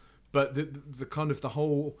football, but the kind of the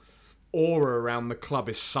whole aura around the club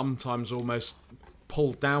is sometimes almost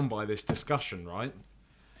pulled down by this discussion, right?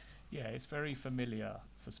 Yeah, it's very familiar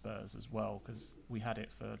for Spurs as well, because we had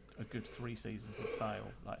it for a good 3 seasons with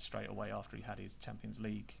Bale, like straight away after he had his Champions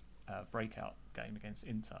League breakout game against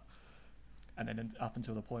Inter. And then up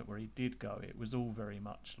until the point where he did go, it was all very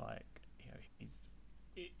much like,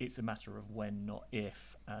 it's a matter of when, not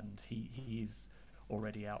if, and he's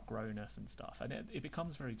already outgrown us and stuff. And it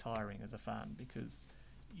becomes very tiring as a fan, because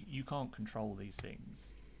you can't control these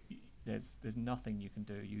things. There's nothing you can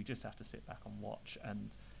do. You just have to sit back and watch,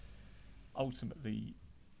 and ultimately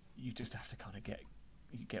you just have to kind of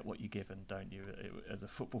get what you're given, don't you, as a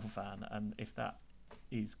football fan? And if that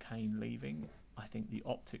is Kane leaving, I think the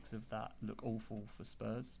optics of that look awful for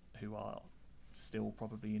Spurs, who are still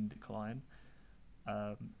probably in decline.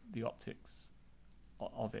 The optics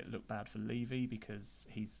of it look bad for Levy, because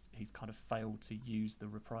he's kind of failed to use the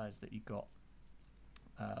reprise that he got,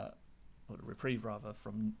 or the reprieve rather,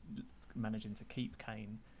 from managing to keep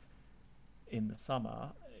Kane in the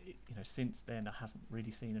summer. Since then I haven't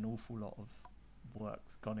really seen an awful lot of work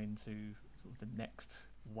gone into sort of the next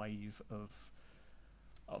wave of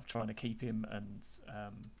trying to keep him and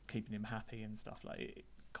keeping him happy and stuff. Like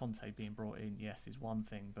Conte being brought in, yes, is one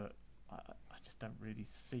thing, but I just don't really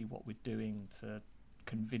see what we're doing to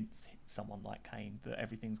convince someone like Kane that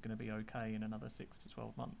everything's going to be okay in another 6 to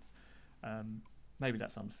 12 months. Maybe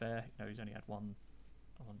that's unfair. He's only had one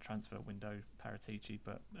transfer window, Paratici,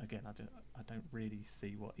 but again, I don't really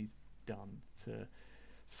see what he's done to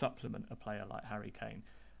supplement a player like Harry Kane.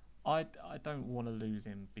 I don't want to lose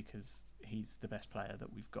him because he's the best player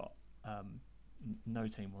that we've got. No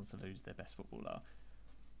team wants to lose their best footballer.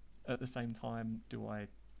 At the same time, do I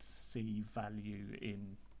see value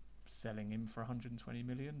in selling him for 120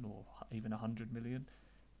 million or even 100 million?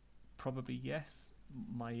 Probably yes.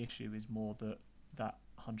 My issue is more that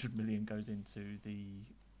 100 million goes into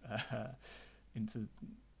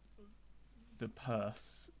the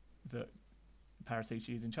purse that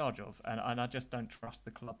Paratici is in charge of, and I just don't trust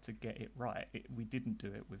the club to get it right. We didn't do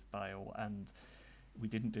it with Bale, and we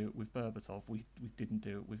didn't do it with Berbatov. We didn't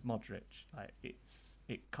do it with Modric.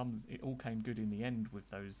 It all came good in the end with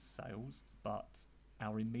those sales, but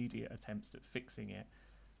our immediate attempts at fixing it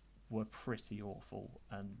were pretty awful,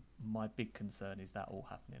 and my big concern is that all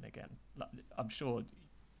happening again. I'm sure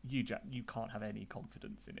you, Jack, you can't have any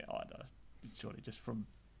confidence in it either, surely, just from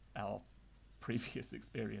our previous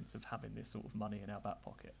experience of having this sort of money in our back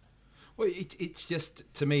pocket. Well, it's just,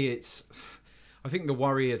 to me, I think the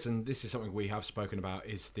worry is, and this is something we have spoken about,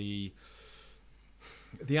 is the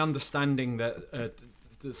understanding that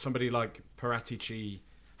somebody like Paratici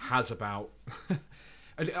has about.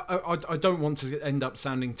 I don't want to end up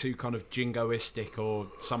sounding too kind of jingoistic or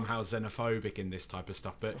somehow xenophobic in this type of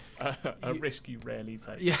stuff, but a risk you rarely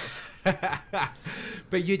take. Yeah,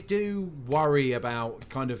 but you do worry about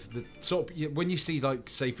kind of the sort of, when you see, like,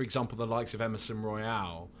 say for example, the likes of Emerson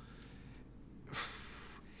Royale.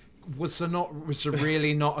 Was there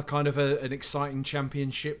really not a kind of an exciting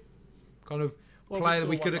championship kind of player that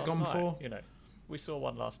we could have gone for? We saw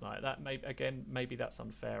one last night. That maybe that's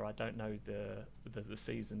unfair. I don't know the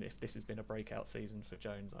season, if this has been a breakout season for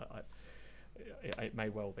Jones. It may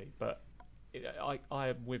well be, but I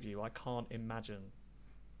am with you. I can't imagine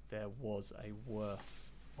there was a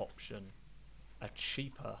worse option, a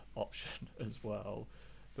cheaper option as well,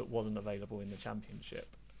 that wasn't available in the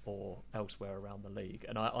Championship or elsewhere around the league.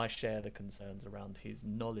 And I share the concerns around his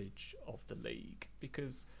knowledge of the league,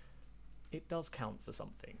 because it does count for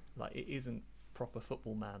something. Like, it isn't proper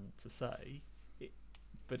football man to say,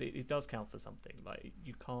 but it does count for something. Like,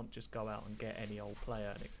 you can't just go out and get any old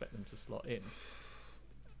player and expect them to slot in.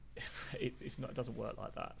 It doesn't work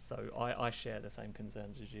like that. So I share the same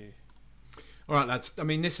concerns as you. All right, lads. I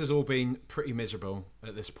mean, this has all been pretty miserable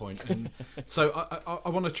at this point, and so I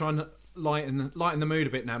want to try and lighten the mood a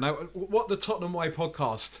bit now. Now, what the Tottenham Way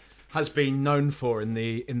podcast has been known for in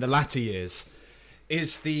the latter years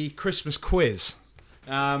is the Christmas quiz.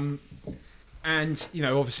 And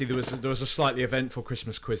obviously there was a slightly eventful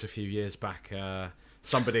Christmas quiz a few years back.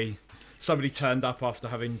 Somebody turned up after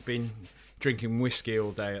having been drinking whiskey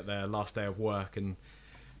all day at their last day of work, and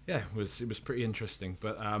yeah, it was pretty interesting.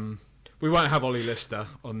 But We won't have Ollie Lister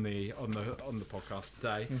on the podcast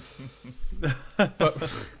today. But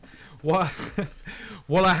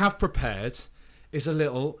what I have prepared is a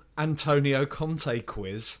little Antonio Conte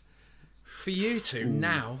quiz for you two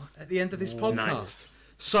now at the end of this podcast. Nice.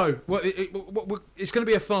 So it's going to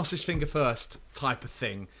be a fastest finger first type of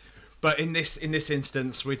thing, but in this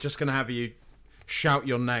instance, we're just going to have you shout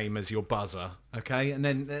your name as your buzzer, okay? And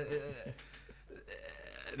then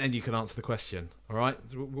you can answer the question. All right.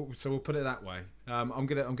 So we'll put it that way. I'm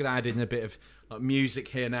gonna add in a bit of like music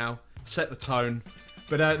here now, set the tone.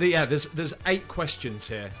 But there's 8 questions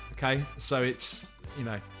here. Okay. So it's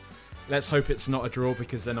let's hope it's not a draw,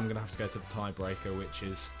 because then I'm gonna have to go to the tiebreaker, which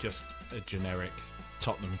is just a generic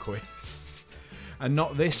Tottenham quiz, and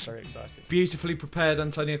not this Very excited. beautifully prepared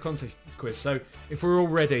Antonio Conte quiz. So if we're all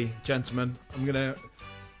ready, gentlemen, I'm gonna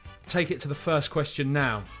take it to the first question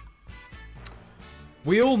now.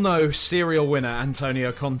 We all know serial winner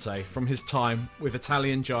Antonio Conte from his time with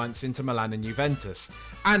Italian giants Inter Milan and Juventus,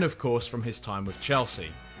 and of course from his time with Chelsea.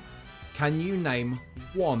 Can you name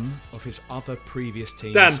one of his other previous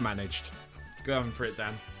teams Dan. managed? Go on for it,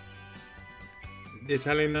 Dan. The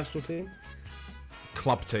Italian national team?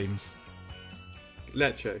 Club teams.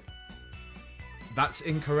 Lecce. That's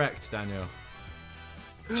incorrect, Daniel.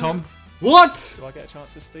 Tom, What? Do I get a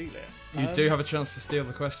chance to steal it? you do have a chance to steal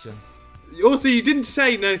the question. Also, you didn't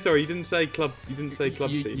say no. Sorry, you didn't say club. You didn't say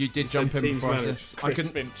club You, team. you did said jump in teams before I said. managed. I Chris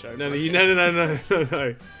can, Finch over No, it.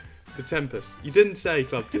 no. The Tempest. You didn't say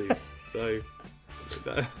club teams, so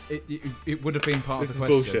it would have been part this of is the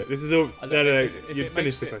question. bullshit. This is all. I No. don't know, if You it finished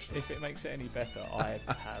makes the it- question. If it makes it any better, I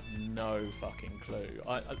have no fucking clue.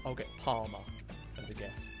 I'll get Palmer as a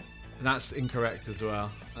guess. That's incorrect as well.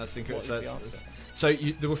 That's incorrect. What is the answer? So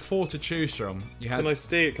there were 4 to choose from. You had. Can I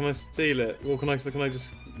steal? Can I steal it? Or can I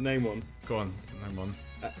just name one? Go on, name one.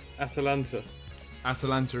 Atalanta.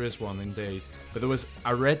 Atalanta is one indeed, but there was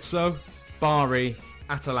Arezzo, Bari,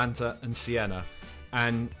 Atalanta, and Siena,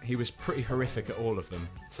 and he was pretty horrific at all of them.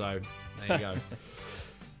 So there you go.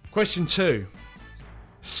 Question 2.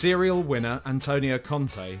 Serial winner Antonio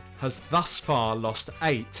Conte has thus far lost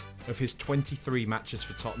 8 of his 23 matches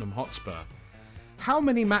for Tottenham Hotspur. How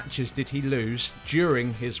many matches did he lose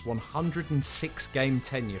during his 106-game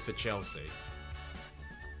tenure for Chelsea?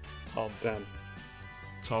 Tom. Dan.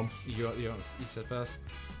 Tom, you said first.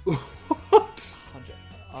 What? 100.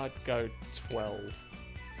 I'd go 12.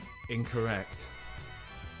 Incorrect.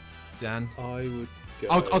 Dan? I would go.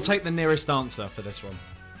 I'll take the nearest answer for this one,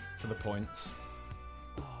 for the points.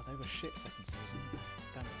 Oh, they were shit second season.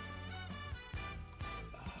 Damn it.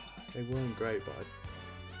 They weren't great, but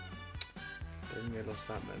I don't think they lost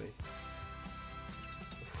that many.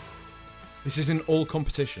 This is in all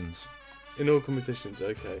competitions. In all competitions,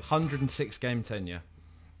 okay. 106 game tenure.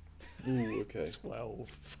 Ooh, okay. 12.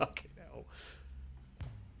 Fucking hell.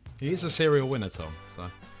 He is a serial winner, Tom. So I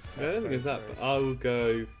That's don't think it's very that, true. but I will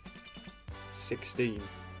go 16.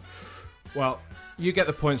 well, you get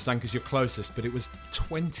the points, Dan, because you're closest, but it was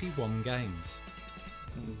 21 games.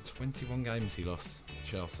 21 games he lost at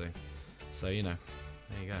Chelsea. So, there you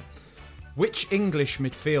go. Which English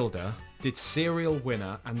midfielder did serial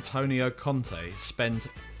winner Antonio Conte spend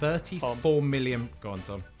 34 million... Go on,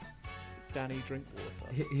 Tom. Danny Drinkwater.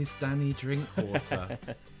 It is Danny Drinkwater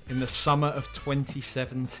in the summer of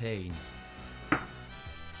 2017.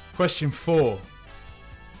 Question 4.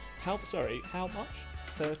 How much?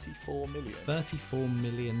 34 million. 34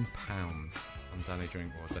 million pounds on Danny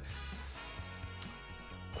Drinkwater.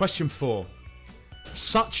 Question 4.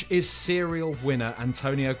 Such is serial winner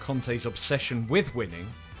Antonio Conte's obsession with winning,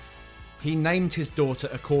 he named his daughter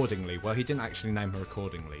accordingly. Well, he didn't actually name her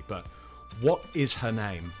accordingly, but what is her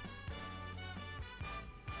name?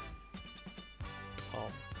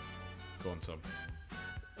 Tom. Go on, Tom.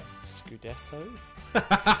 Scudetto.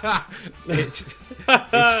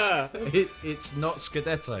 It's not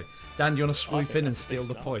Scudetto. Dan, do you want to swoop think in and that's a steal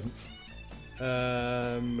the decent points?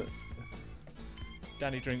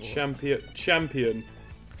 Danny Drinkwater. Champion.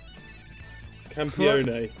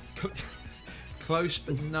 Campione. Close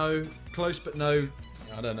but no.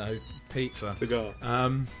 I don't know. Pizza. Cigar.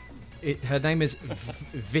 Her name is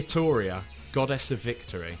Vittoria, goddess of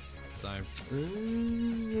victory. So,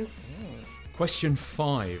 question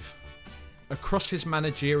 5. Across his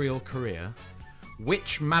managerial career,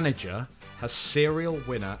 which manager has serial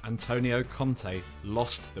winner Antonio Conte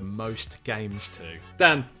lost the most games to?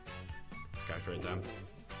 Dan. Go for it, Dan.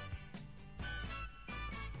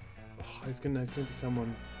 Oh, it's gonna be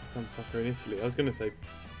some fucker in Italy. I was gonna say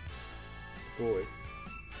boy.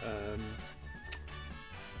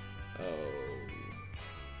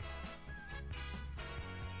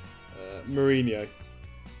 Mourinho.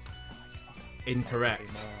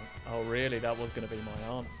 Incorrect. Oh, really? That was going to be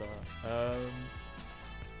my answer. Over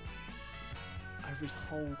his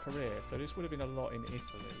whole career, so this would have been a lot in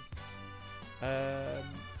Italy.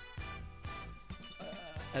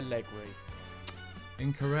 Allegri.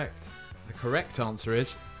 Incorrect. The correct answer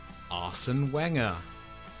is Arsene Wenger.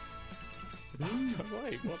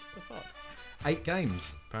 Wait, what the fuck? 8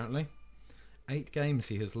 games, apparently. 8 games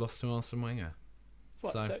he has lost to Arsene Wenger.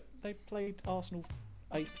 What, so they played Arsenal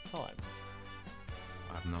 8 times?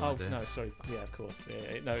 I have no idea. No, sorry. Yeah, of course.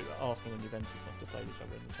 Yeah, no, Arsenal and Juventus must have played each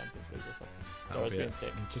other in the Champions League or something. So I was being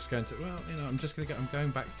thick. I'm just going to. Well, I'm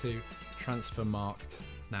going back to Transfermarkt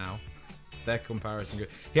now. Their comparison.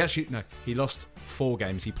 He lost 4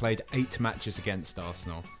 games. He played 8 matches against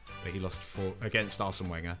Arsenal, but he lost 4 against Arsene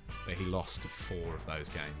Wenger. But he lost 4 of those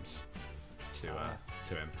games to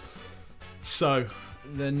him. So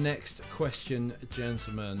the next question,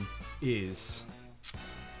 gentlemen, is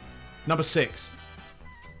number 6.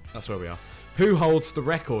 That's where we are. Who holds the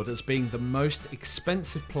record as being the most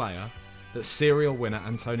expensive player that serial winner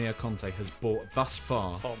Antonio Conte has bought thus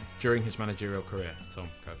far during his managerial career? Tom,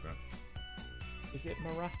 go for it. Is it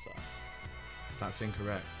Morata? That's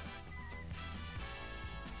incorrect.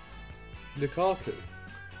 Lukaku.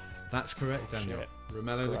 That's correct, Daniel. Shit.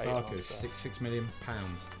 Romelu Great Lukaku, answer. £6 million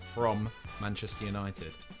from Manchester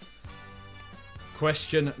United.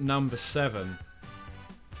 Question number 7.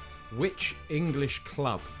 Which English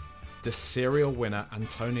club does serial winner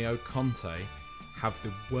Antonio Conte have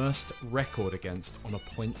the worst record against on a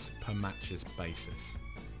points per matches basis?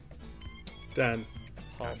 Dan.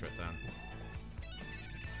 Go for it, Dan.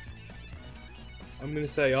 I'm going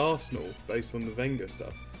to say Arsenal based on the Wenger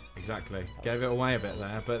stuff. Exactly. Gave it away a bit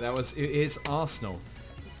there, but it is Arsenal.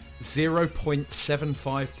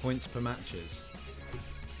 0.75 points per matches.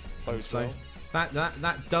 So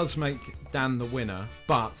that does make Dan the winner,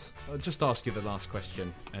 but I'll just ask you the last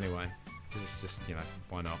question anyway, because it's just,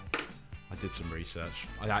 why not? I did some research.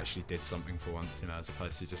 I actually did something for once, as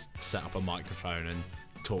opposed to just set up a microphone and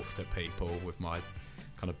talk to people with my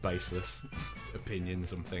kind of baseless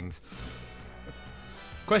opinions on things.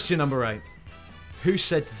 Question number 8. Who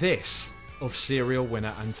said this of serial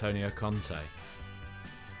winner Antonio Conte?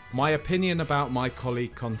 My opinion about my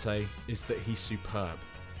colleague Conte is that he's superb.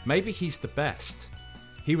 Maybe he's the best.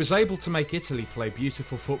 He was able to make Italy play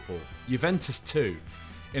beautiful football, Juventus too,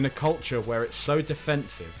 in a culture where it's so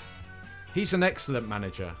defensive. He's an excellent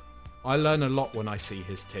manager. I learn a lot when I see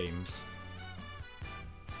his teams.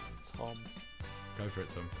 Tom. Go for it,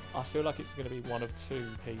 Tom. I feel like it's going to be one of 2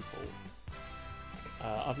 people.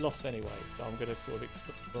 I've lost anyway, so I'm going to sort of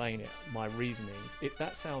explain it. My reasonings.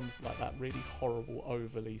 That sounds like that really horrible,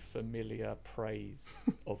 overly familiar praise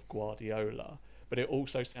of Guardiola, but it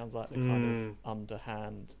also sounds like the kind of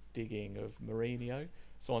underhand digging of Mourinho.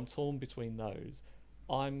 So I'm torn between those.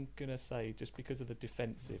 I'm going to say, just because of the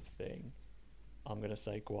defensive thing, I'm going to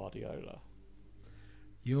say Guardiola.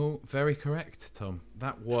 You're very correct, Tom.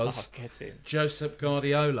 That was get in. Josep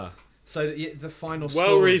Guardiola. So the final scores...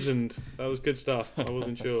 Well reasoned. That was good stuff. I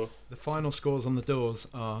wasn't sure. The final scores on the doors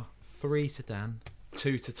are 3 to Dan,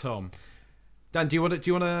 2 to Tom. Dan, do you want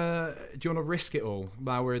to risk it all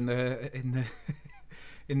while we're in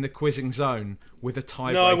the quizzing zone with a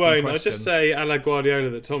tie? No, I won't. Question? I'll just say, a la Guardiola,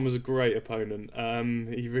 that Tom was a great opponent.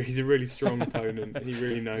 He's a really strong opponent. He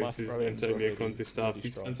really knows his Antonio Conte stuff.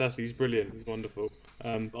 He's fantastic. He's brilliant. He's wonderful.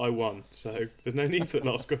 I won, so there's no need for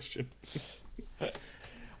the last question.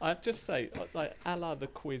 I'd just say, like, a la the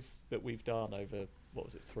quiz that we've done over,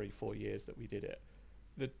 3-4 years that we did it,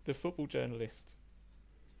 the football journalist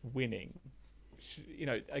winning,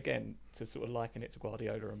 again, to sort of liken it to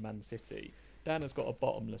Guardiola and Man City, Dan has got a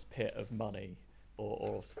bottomless pit of money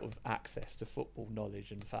or sort of access to football knowledge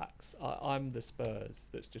and facts. I'm the Spurs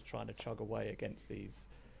that's just trying to chug away against these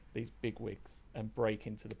big wigs and break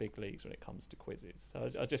into the big leagues when it comes to quizzes. So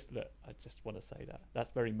I just want to say that's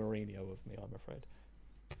very Mourinho of me, I'm afraid.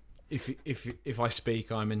 If I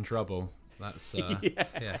speak, I'm in trouble. That's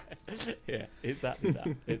yeah, exactly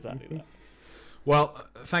that. Well,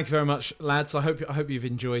 thank you very much, lads. I hope you've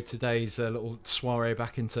enjoyed today's little soiree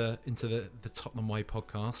back into the Tottenham Way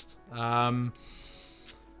podcast.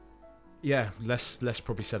 Less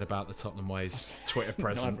probably said about the Tottenham Way's Twitter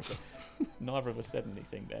presence. Neither of us said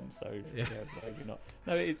anything then, so yeah, maybe not.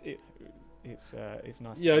 No, it's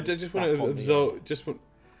nice. Yeah, I just want to absolve.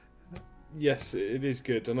 Yes, it is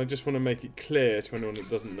good, and I just want to make it clear to anyone that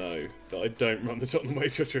doesn't know that I don't run the Tottenham Way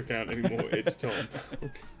Twitter account anymore. It's Tom.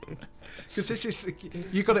 Because this is,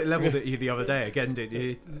 you got it levelled at you the other day again, didn't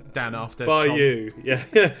you, Dan? After by Tom... you, yeah.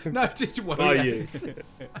 No, did you? By you.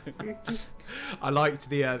 I liked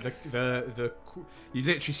the you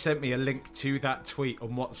literally sent me a link to that tweet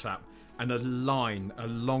on WhatsApp and a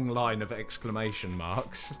long line of exclamation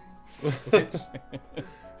marks.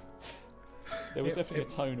 There was definitely a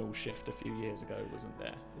tonal shift a few years ago, wasn't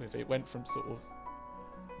there? It went from sort of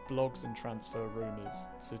blogs and transfer rumours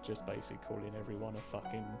to just basically calling everyone a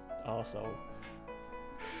fucking arsehole.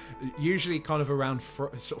 Usually kind of around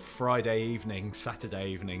sort of Friday evenings, Saturday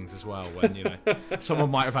evenings as well, when, you know,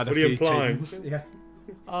 someone might have had a few tunes. Yeah.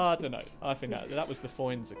 I don't know. I think that was the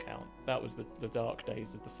Foynes account. That was the dark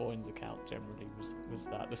days of the Foynes account. Generally, was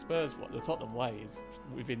that the Spurs? What the Tottenham way is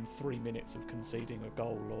within 3 minutes of conceding a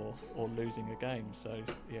goal or losing a game. So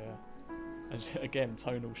yeah, and again,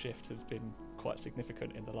 tonal shift has been quite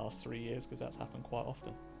significant in the last 3 years because that's happened quite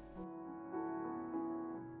often.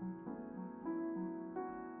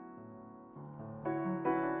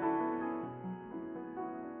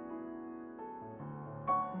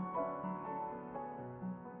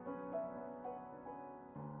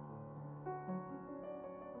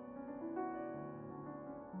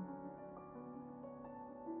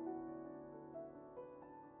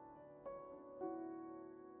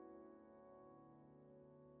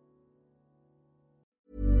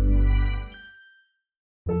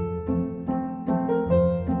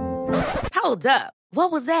 Hold up.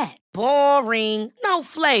 What was that? Boring. No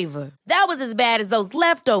flavor. That was as bad as those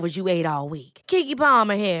leftovers you ate all week. Keke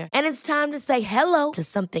Palmer here, and it's time to say hello to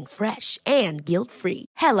something fresh and guilt-free.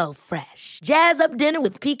 Hello Fresh. Jazz up dinner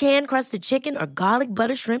with pecan-crusted chicken or garlic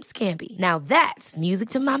butter shrimp scampi. Now that's music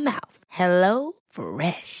to my mouth. Hello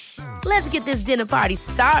Fresh. Let's get this dinner party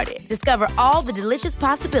started. Discover all the delicious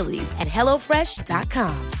possibilities at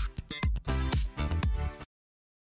HelloFresh.com.